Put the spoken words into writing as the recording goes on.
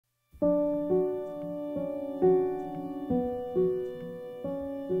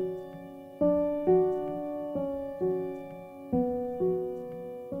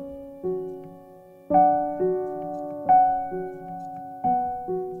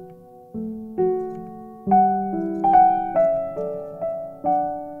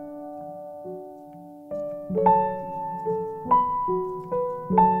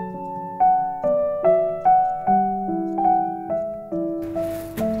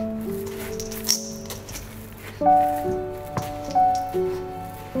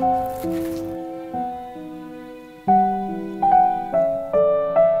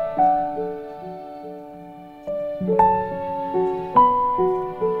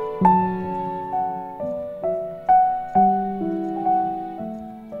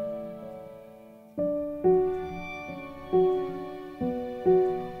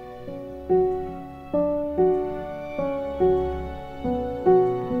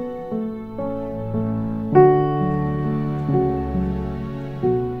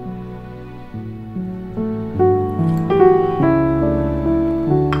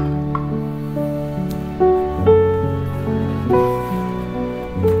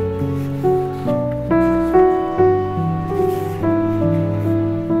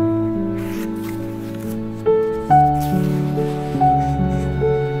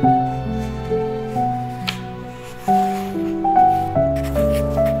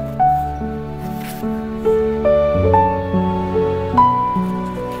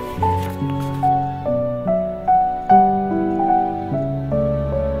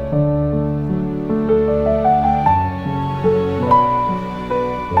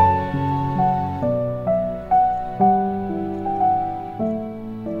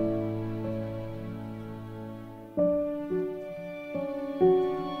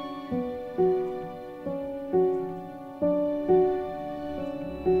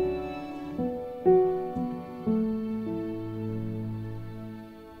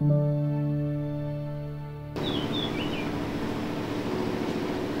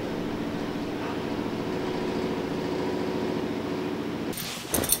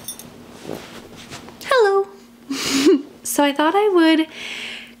So I thought I would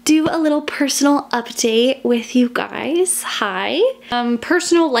do a little personal update with you guys. Hi.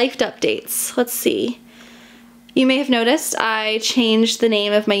 Personal life updates. Let's see. You may have noticed I changed the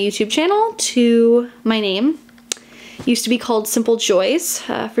name of my YouTube channel to my name. It used to be called Simple Joys.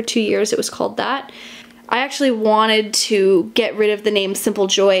 For 2 years it was called that. I actually wanted to get rid of the name Simple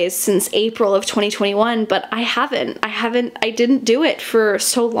Joys since April of 2021, but I didn't do it for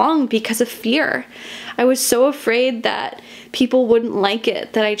so long because of fear. I was so afraid that people wouldn't like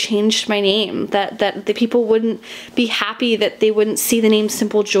it, that I changed my name, that the people wouldn't be happy, that they wouldn't see the name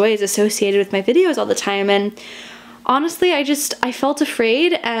Simple Joys associated with my videos all the time. And honestly, I felt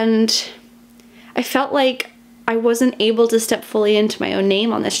afraid, and I felt like I wasn't able to step fully into my own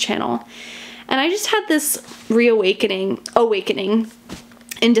name on this channel. And I just had this awakening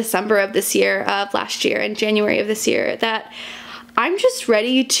in December of this year, of last year, in January of this year, that I'm just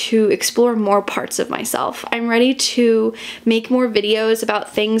ready to explore more parts of myself. I'm ready to make more videos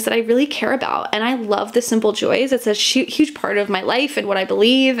about things that I really care about. And I love the simple joys. It's a huge part of my life and what I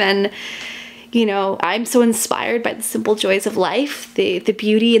believe. And, you know, I'm so inspired by the simple joys of life, the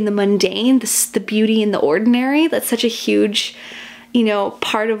beauty in the mundane, the beauty in the ordinary. That's such a huge, you know,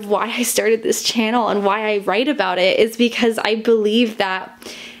 part of why I started this channel and why I write about it, is because I believe that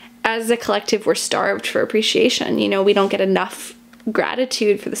as a collective, we're starved for appreciation. You know, we don't get enough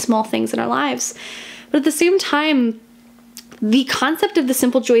gratitude for the small things in our lives. But at the same time, the concept of the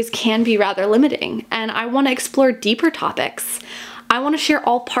simple joys can be rather limiting, and I want to explore deeper topics. I want to share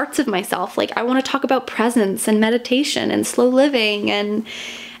all parts of myself. Like, I want to talk about presence and meditation and slow living and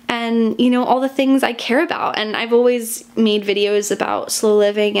you know, all the things I care about. And I've always made videos about slow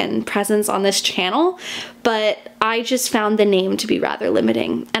living and presence on this channel, but I just found the name to be rather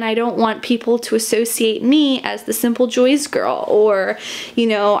limiting. And I don't want people to associate me as the Simple Joys girl, or, you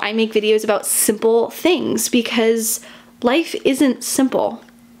know, I make videos about simple things, because life isn't simple.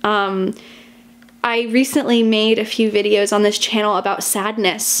 I recently made a few videos on this channel about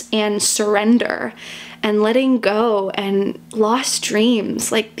sadness and surrender and letting go and lost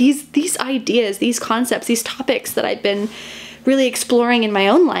dreams. Like these ideas, these concepts, these topics that I've been really exploring in my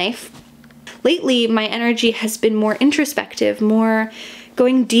own life. Lately, my energy has been more introspective, more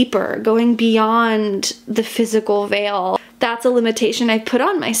going deeper, going beyond the physical veil. That's a limitation I put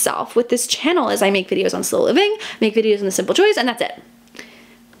on myself with this channel, as I make videos on slow living, make videos on the simple joys, and that's it.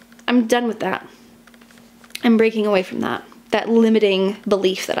 I'm done with that. I'm breaking away from that limiting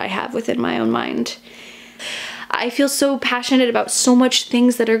belief that I have within my own mind. I feel so passionate about so much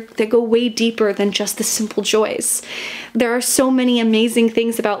things that go way deeper than just the simple joys. There are so many amazing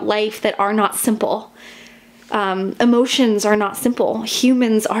things about life that are not simple. Emotions are not simple.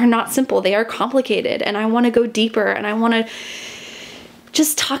 Humans are not simple. They are complicated, and I want to go deeper, and I want to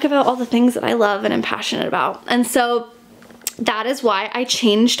just talk about all the things that I love and am passionate about. And so that is why I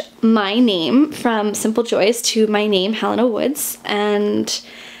changed my name from Simple Joys to my name, Helena Woods. And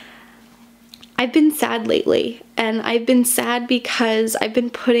I've been sad lately, and I've been sad because I've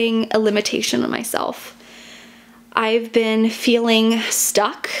been putting a limitation on myself. I've been feeling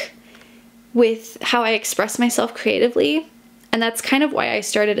stuck with how I express myself creatively, and that's kind of why I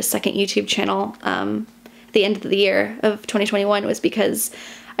started a second YouTube channel at the end of the year of 2021, was because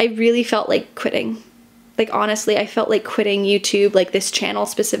I really felt like quitting. Like, honestly, I felt like quitting YouTube, like this channel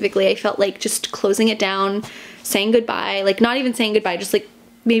specifically. I felt like just closing it down, saying goodbye, like not even saying goodbye, just like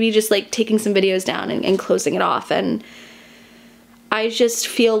maybe just like taking some videos down and closing it off. And I just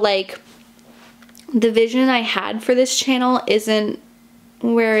feel like the vision I had for this channel isn't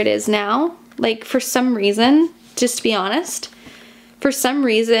where it is now. Like, for some reason, just to be honest, for some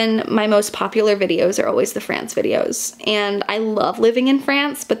reason, my most popular videos are always the France videos. And I love living in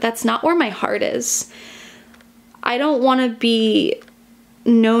France, but that's not where my heart is. I don't want to be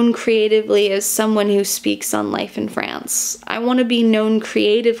known creatively as someone who speaks on life in France. I want to be known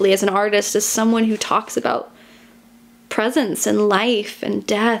creatively as an artist, as someone who talks about presence and life and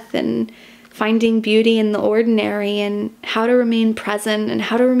death and finding beauty in the ordinary and how to remain present and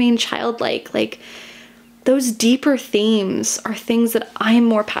how to remain childlike. Like, those deeper themes are things that I'm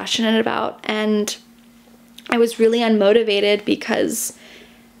more passionate about. And I was really unmotivated because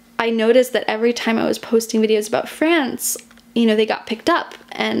I noticed that every time I was posting videos about France, you know, they got picked up,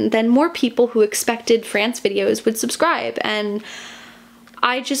 and then more people who expected France videos would subscribe. And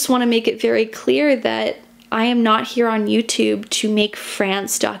I just want to make it very clear that I am not here on YouTube to make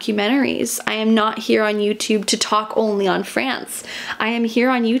France documentaries. I am not here on YouTube to talk only on France. I am here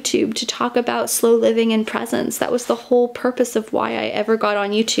on YouTube to talk about slow living and presence. That was the whole purpose of why I ever got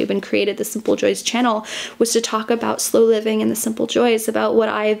on YouTube and created the Simple Joys channel, was to talk about slow living and the simple joys, about what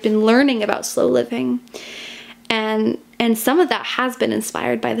I have been learning about slow living. And And some of that has been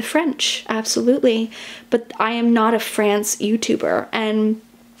inspired by the French, absolutely. But I am not a France YouTuber. And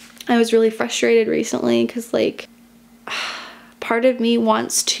I was really frustrated recently because like part of me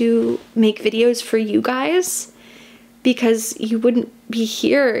wants to make videos for you guys because you wouldn't be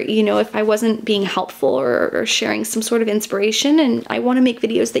here, you know, if I wasn't being helpful or sharing some sort of inspiration. And I want to make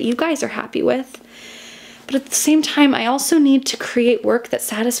videos that you guys are happy with. But at the same time, I also need to create work that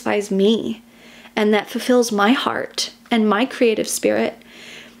satisfies me and that fulfills my heart and my creative spirit.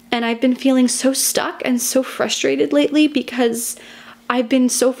 And I've been feeling so stuck and so frustrated lately because I've been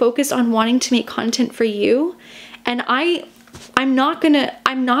so focused on wanting to make content for you. And I'm not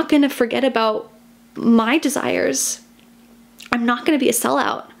gonna forget about my desires. I'm not gonna be a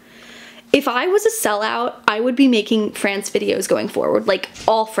sellout. If I was a sellout, I would be making France videos going forward, like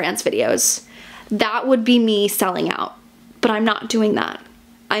all France videos. That would be me selling out, but I'm not doing that.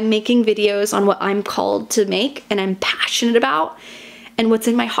 I'm making videos on what I'm called to make and I'm passionate about and what's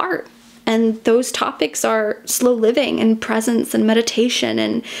in my heart. And those topics are slow living and presence and meditation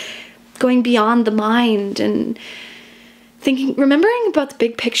and going beyond the mind and remembering about the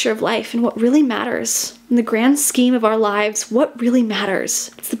big picture of life and what really matters. In the grand scheme of our lives, what really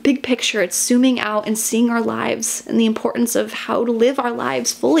matters? It's the big picture. It's zooming out and seeing our lives and the importance of how to live our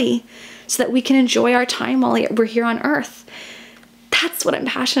lives fully so that we can enjoy our time while we're here on earth. That's what I'm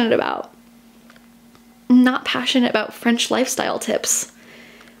passionate about. I'm not passionate about French lifestyle tips.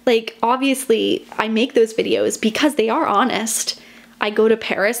 Like, obviously, I make those videos because they are honest. I go to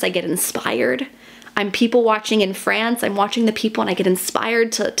Paris, I get inspired. I'm people watching in France, I'm watching the people and I get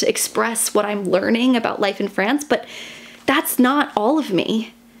inspired to express what I'm learning about life in France, but that's not all of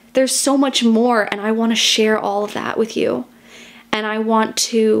me. There's so much more and I want to share all of that with you. And I want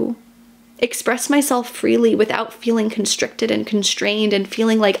to express myself freely without feeling constricted and constrained and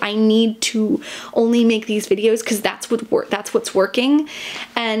feeling like I need to only make these videos because that's what's working.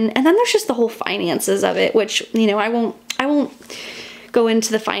 And then there's just the whole finances of it, which, you know, I won't go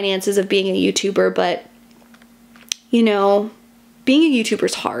into the finances of being a YouTuber, but you know, being a YouTuber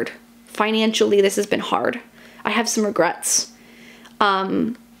is hard. Financially, this has been hard. I have some regrets.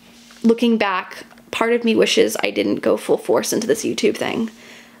 Looking back, part of me wishes I didn't go full force into this YouTube thing.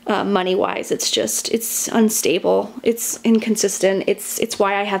 Money-wise, it's unstable, it's inconsistent, it's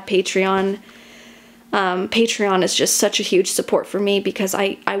why I have Patreon. Patreon is just such a huge support for me because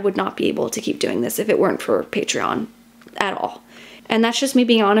I would not be able to keep doing this if it weren't for Patreon at all. And that's just me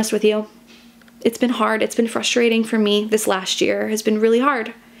being honest with you. It's been hard, it's been frustrating for me. This last year has been really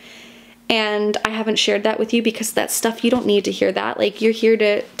hard. And I haven't shared that with you because that's stuff you don't need to hear that. Like, you're here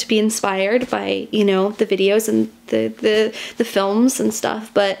to be inspired by, you know, the videos and the films and stuff.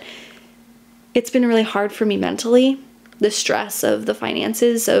 But it's been really hard for me mentally. The stress of the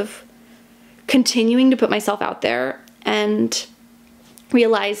finances, of continuing to put myself out there and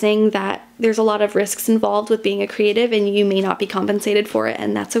realizing that there's a lot of risks involved with being a creative and you may not be compensated for it,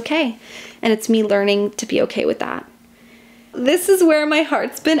 and that's okay. And it's me learning to be okay with that. This is where my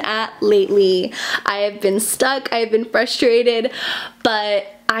heart's been at lately. I have been stuck, I have been frustrated, but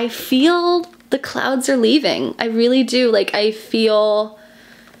I feel the clouds are leaving. I really do. Like, I feel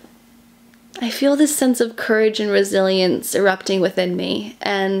this sense of courage and resilience erupting within me,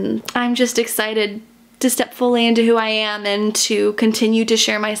 and I'm just excited to step fully into who I am and to continue to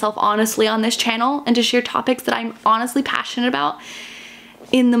share myself honestly on this channel and to share topics that I'm honestly passionate about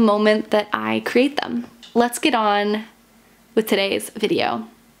in the moment that I create them. Let's get on with today's video.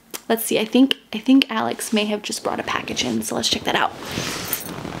 Let's see, I think Alex may have just brought a package in, so let's check that out.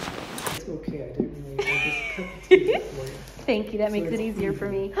 It's okay, I don't really, I just cut the tea for you. Thank you, that makes it easier for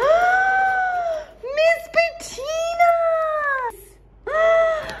me. Miss Bettina!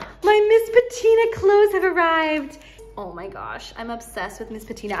 My Miss Bettina clothes have arrived. Oh my gosh, I'm obsessed with Miss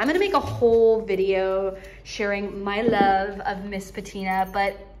Bettina. I'm gonna make a whole video sharing my love of Miss Bettina,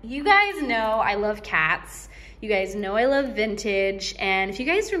 but you guys know I love cats. You guys know I love vintage, and if you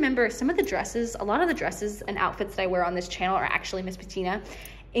guys remember, some of the dresses, a lot of the dresses and outfits that I wear on this channel are actually Miss Bettina,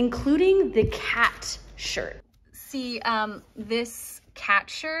 including the cat shirt. See, this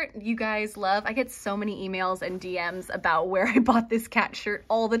cat shirt you guys love. I get so many emails and DMs about where I bought this cat shirt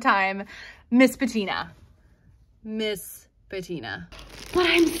all the time. Miss Bettina. Miss Bettina. But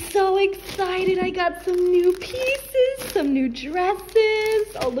I'm so excited. I got some new pieces, some new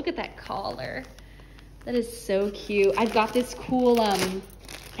dresses. Oh, look at that collar. That is so cute. I've got this cool,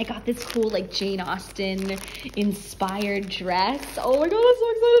 like Jane Austen inspired dress. Oh my god, I'm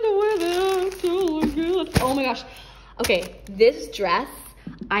so excited to wear this. Oh my god. Oh my gosh. Okay, this dress,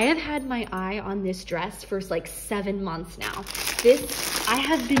 I have had my eye on this dress for like 7 months now. I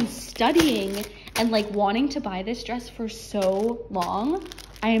have been studying and like wanting to buy this dress for so long.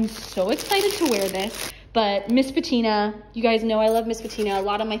 I am so excited to wear this. But Miss Patina, you guys know I love Miss Patina. A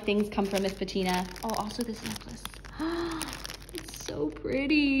lot of my things come from Miss Patina. Oh, also this necklace. It's so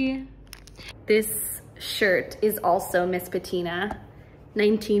pretty. This shirt is also Miss Patina,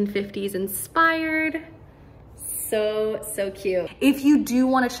 1950s inspired. So cute. If you do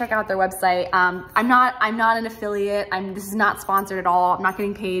want to check out their website, I'm not an affiliate. This is not sponsored at all. I'm not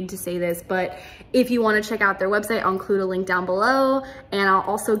getting paid to say this, but if you want to check out their website, I'll include a link down below, and I'll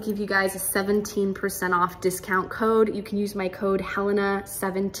also give you guys a 17% off discount code. You can use my code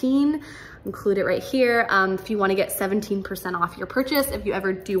Helena17. Include it right here if you want to get 17% off your purchase if you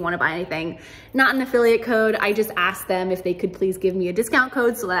ever do want to buy anything. Not an affiliate code. I just asked them if they could please give me a discount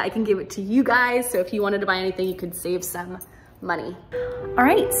code so that I can give it to you guys. So if you wanted to buy anything, you could save some money. All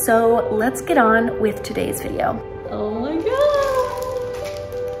right, so let's get on with today's video. Oh my God.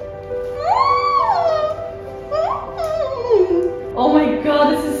 Oh my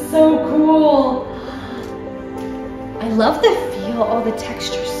God, this is so cool. I love the feel. Oh, the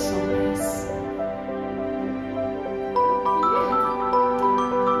texture's so nice.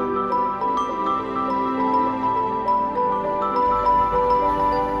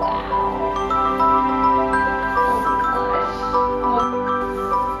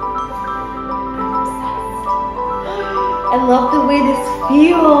 I love the way this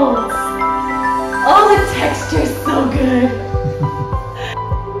feels. Oh, the texture is so good.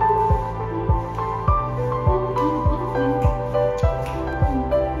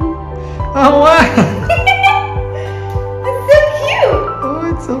 Oh wow! It's so cute. Oh,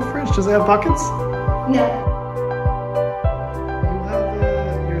 it's so fresh. Does it have pockets? No. You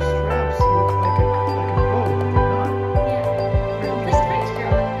have your straps look like a bow, do they not? Yeah. Like French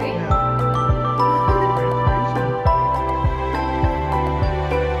girl, right?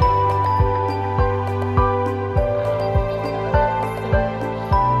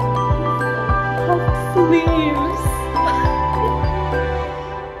 Puff sleeves.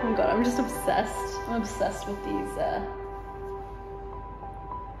 Oh my God, I'm just obsessed. I'm obsessed with these.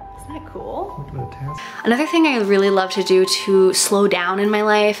 Isn't that cool? Another thing I really love to do to slow down in my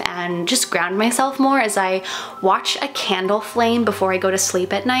life and just ground myself more is I watch a candle flame before I go to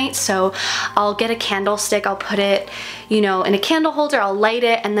sleep at night. So I'll get a candlestick, I'll put it, you know, in a candle holder, I'll light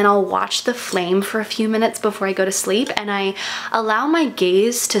it, and then I'll watch the flame for a few minutes before I go to sleep. And I allow my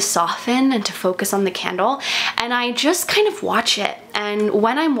gaze to soften and to focus on the candle. And I just kind of watch it. And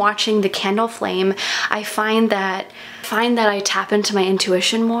when I'm watching the candle flame, I find that I tap into my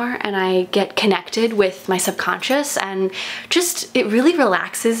intuition more and I get connected with my subconscious, and just it really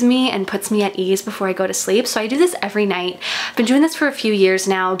relaxes me and puts me at ease before I go to sleep. So I do this every night. I've been doing this for a few years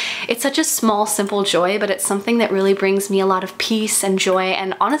now. It's such a small, simple joy, but it's something that really brings me a lot of peace and joy,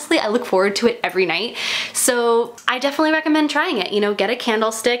 and honestly I look forward to it every night. So I definitely recommend trying it. You know, get a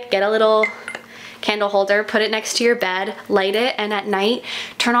candlestick, get a little candle holder, put it next to your bed, light it, and at night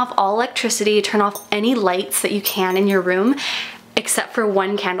turn off all electricity, turn off any lights that you can in your room except for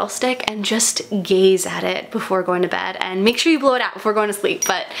one candlestick, and just gaze at it before going to bed, and make sure you blow it out before going to sleep.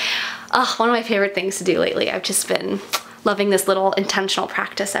 But one of my favorite things to do lately. I've just been loving this little intentional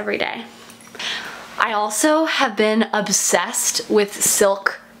practice every day. I also have been obsessed with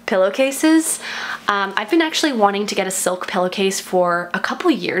silk pillowcases. I've been actually wanting to get a silk pillowcase for a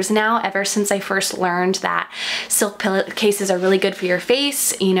couple years now, ever since I first learned that silk pillowcases are really good for your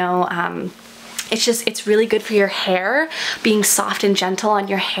face. You know, it's really good for your hair, being soft and gentle on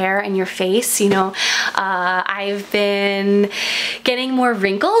your hair and your face. You know, I've been getting more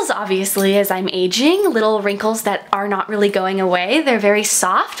wrinkles, obviously, as I'm aging, little wrinkles that are not really going away. They're very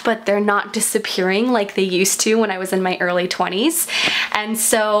soft, but they're not disappearing like they used to when I was in my early 20s. And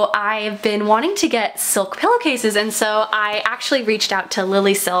so I've been wanting to get silk pillowcases, and so I actually reached out to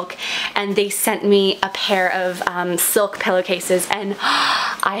Lily Silk, and they sent me a pair of silk pillowcases, and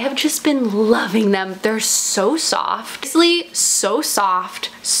I have just been loving them. They're so soft. Honestly, so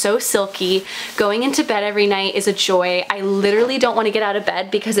soft, so silky. Going into bed every night is a joy. I literally don't want to get out of bed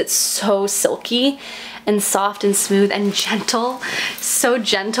because it's so silky and soft and smooth and gentle. So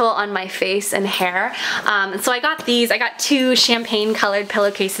gentle on my face and hair. And so I got these. I got two champagne colored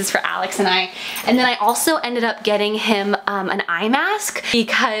pillowcases for Alex and I. And then I also ended up getting him an eye mask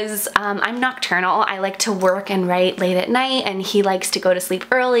because I'm nocturnal. I like to work and write late at night, and he likes to go to sleep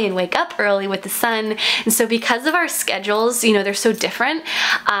early and wake up early with the sun. And so because of our schedules, you know, they're so different,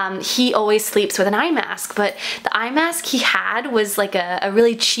 he always sleeps with an eye mask. But the eye mask he had was like a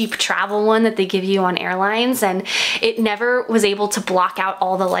really cheap travel one that they give you on air hairlines, and it never was able to block out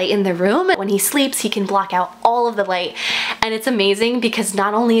all the light in the room. When he sleeps, he can block out all of the light, and it's amazing because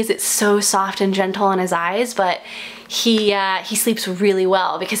not only is it so soft and gentle on his eyes, but he sleeps really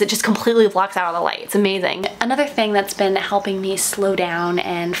well because it just completely blocks out all the light. It's amazing. Another thing that's been helping me slow down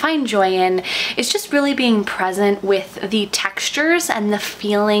and find joy in is just really being present with the textures and the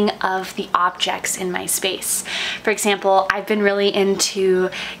feeling of the objects in my space. For example, I've been really into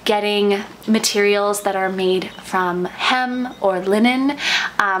getting materials that are made from hem or linen.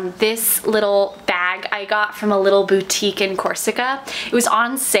 This little bag I got from a little boutique in Corsica. It was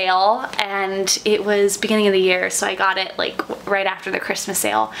on sale and it was beginning of the year, so I got it like right after the Christmas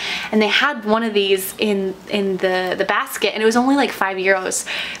sale, and they had one of these in the basket, and it was only like €5,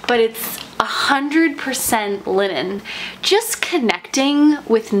 but it's 100% linen. Just connecting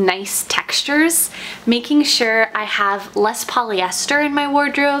with nice textures, making sure I have less polyester in my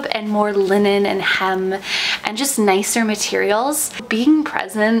wardrobe and more linen and hem and just nicer materials. Being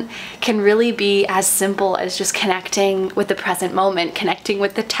present can really be as simple as just connecting with the present moment, connecting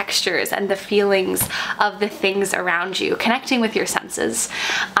with the textures and the feelings of the things around you, connecting with your senses.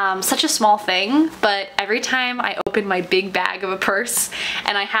 Such a small thing, but every time I open my big bag of a purse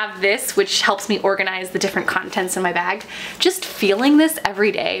and I have this, which helps me organize the different contents in my bag, just feeling this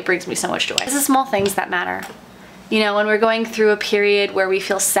every day brings me so much joy. It's the small things that matter. You know, when we're going through a period where we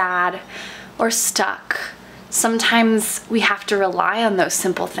feel sad or stuck, sometimes we have to rely on those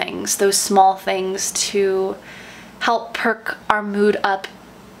simple things, those small things, to help perk our mood up,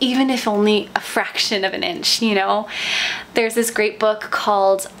 even if only a fraction of an inch, you know? There's this great book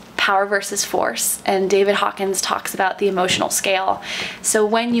called Power versus Force, and David Hawkins talks about the emotional scale. So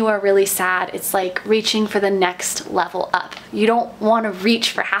when you are really sad, it's like reaching for the next level up. You don't want to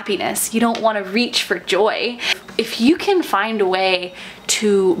reach for happiness. You don't want to reach for joy. If you can find a way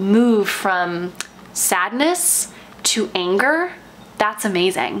to move from sadness to anger, that's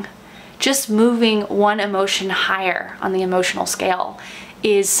amazing. Just moving one emotion higher on the emotional scale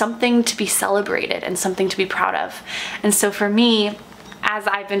is something to be celebrated and something to be proud of. And so for me, as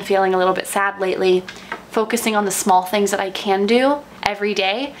I've been feeling a little bit sad lately, focusing on the small things that I can do every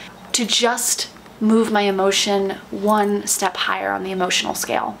day to just move my emotion one step higher on the emotional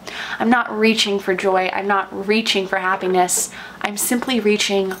scale. I'm not reaching for joy, I'm not reaching for happiness, I'm simply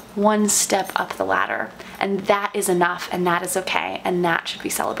reaching one step up the ladder. And that is enough, and that is okay, and that should be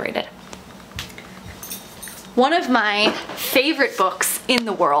celebrated. One of my favorite books in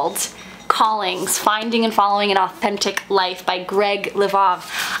the world, Callings, Finding and Following an Authentic Life by Greg Levov.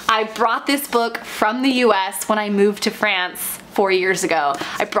 I brought this book from the US when I moved to France 4 years ago.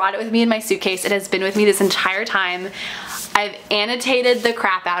 I brought it with me in my suitcase. It has been with me this entire time. I've annotated the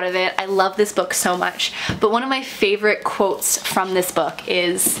crap out of it. I love this book so much. But one of my favorite quotes from this book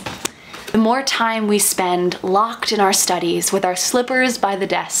is, "The more time we spend locked in our studies with our slippers by the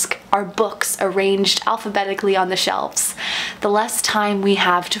desk, our books arranged alphabetically on the shelves, the less time we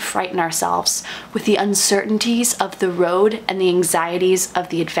have to frighten ourselves with the uncertainties of the road and the anxieties of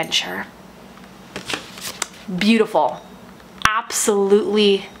the adventure." Beautiful.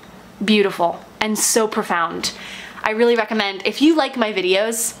 Absolutely beautiful and so profound. I really recommend, if you like my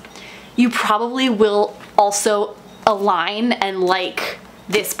videos, you probably will also align and like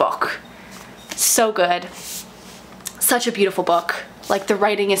this book. So good. Such a beautiful book. Like, the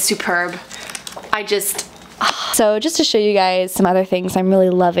writing is superb. So just to show you guys some other things I'm really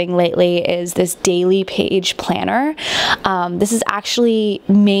loving lately is this daily page planner. This is actually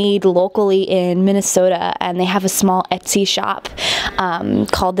made locally in Minnesota, and they have a small Etsy shop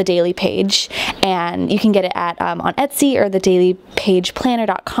called The Daily Page, and you can get it at on Etsy or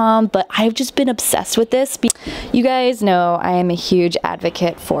thedailypageplanner.com. But I've just been obsessed with this. You guys know I am a huge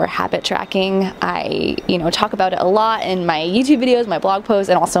advocate for habit tracking. I, talk about it a lot in my YouTube videos, my blog posts,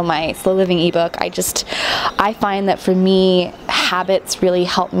 and also my Slow Living ebook. I find that for me, habits really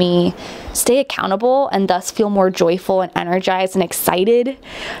help me stay accountable and thus feel more joyful and energized and excited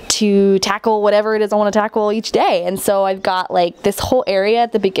to tackle whatever it is I want to tackle each day. And so I've got like this whole area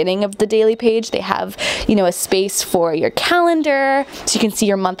at the beginning of the daily page. They have, a space for your calendar so you can see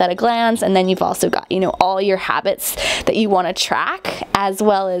your month at a glance. And then you've also got, all your habits that you want to track, as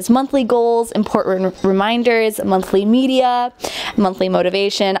well as monthly goals, important reminders, monthly media, monthly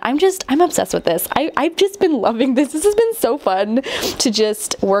motivation. I'm obsessed with this. I've just been loving this. This has been so fun to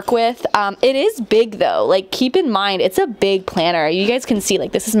just work with. It is big though. Like, keep in mind, it's a big planner. You guys can see,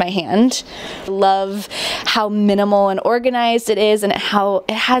 like, this is my hand. I love how minimal and organized it is, and how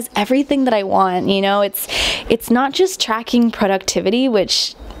it has everything that I want. It's not just tracking productivity,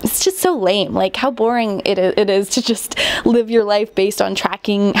 which it's just so lame. Like, how boring it is to just live your life based on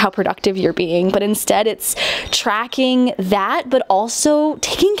tracking how productive you're being. But instead, it's tracking that, but also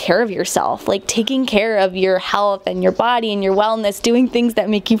taking care of yourself, like taking care of your health and your body and your wellness, doing things that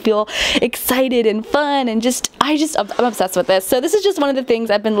make you feel excited and fun, and I'm obsessed with this. So this is just one of the things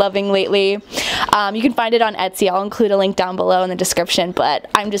I've been loving lately. You can find it on Etsy. I'll include a link down below in the description, but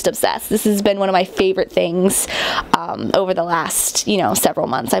I'm just obsessed. This has been one of my favorite things over the last, several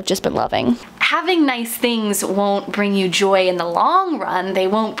months. I've just been loving. Having nice things won't bring you joy in the long run. They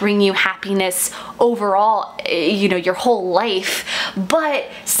won't bring you happiness overall, your whole life. But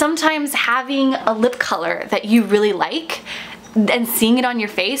sometimes having a lip color that you really like and seeing it on your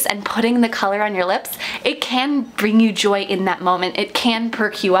face and putting the color on your lips, it can bring you joy in that moment. It can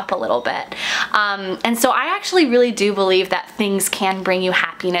perk you up a little bit. And so I actually really do believe that things can bring you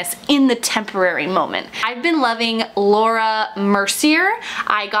happiness in the temporary moment. I've been loving Laura Mercier.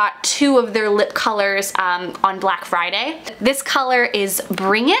 I got 2 of their lip colors on Black Friday. This color is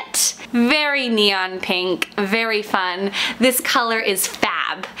Bring It. Very neon pink, very fun. This color is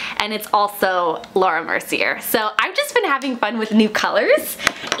Fab, and it's also Laura Mercier. So I've just been having fun with new colors,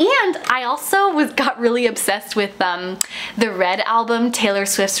 and I also got really obsessed with the Red album, Taylor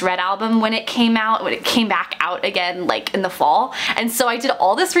Swift's Red album, when it came back out again, like in the fall. And so I did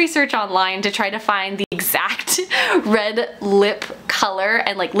all this research online to try to find the exact red lip color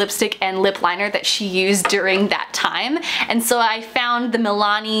and like lipstick and lip liner that she used during that time. And so I found the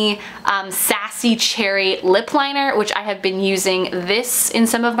Milani Sassy Cherry lip liner, which I have been using this in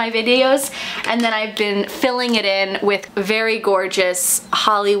some of my videos, and then I've been filling it in with very gorgeous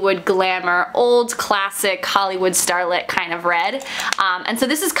Hollywood glamour, old classic Hollywood starlet kind of red. And so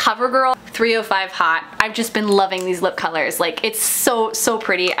this is CoverGirl 305 Hot. I've just been loving these lip colors. Like, it's so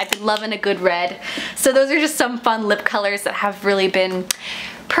pretty. I've been loving a good red. So those are just some fun lip colors that have really been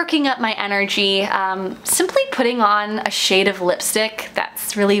perking up my energy. Simply putting on a shade of lipstick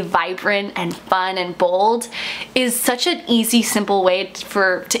that's really vibrant and fun and bold is such an easy, simple way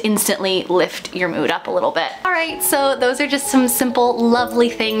to instantly lift your mood up a little bit. Alright, so those are just some simple, lovely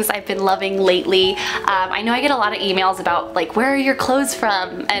things I've been loving lately. I know I get a lot of emails about, like, where are your clothes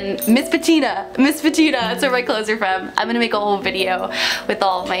from? And Miss Patina, that's where my clothes are from. I'm gonna make a whole video with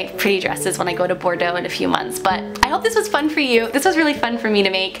all my pretty dresses when I go to Bordeaux in a few months, but I hope this was fun for you. This was really fun for me to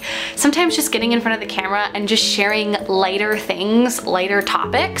make. Sometimes just getting in front of the camera and just sharing lighter things, lighter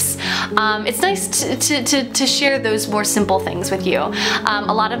topics. It's nice to share those more simple things with you.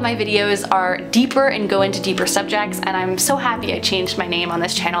 A lot of my videos are deeper and go into deeper subjects, and I'm so happy I changed my name on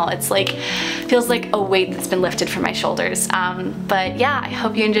this channel. It's like, feels like a weight that's been lifted from my shoulders. But yeah, I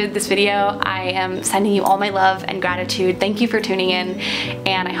hope you enjoyed this video. I am sending you all my love and gratitude. Thank you for tuning in,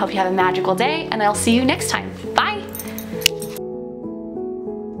 and I hope you have a magical day, and I'll see you next time.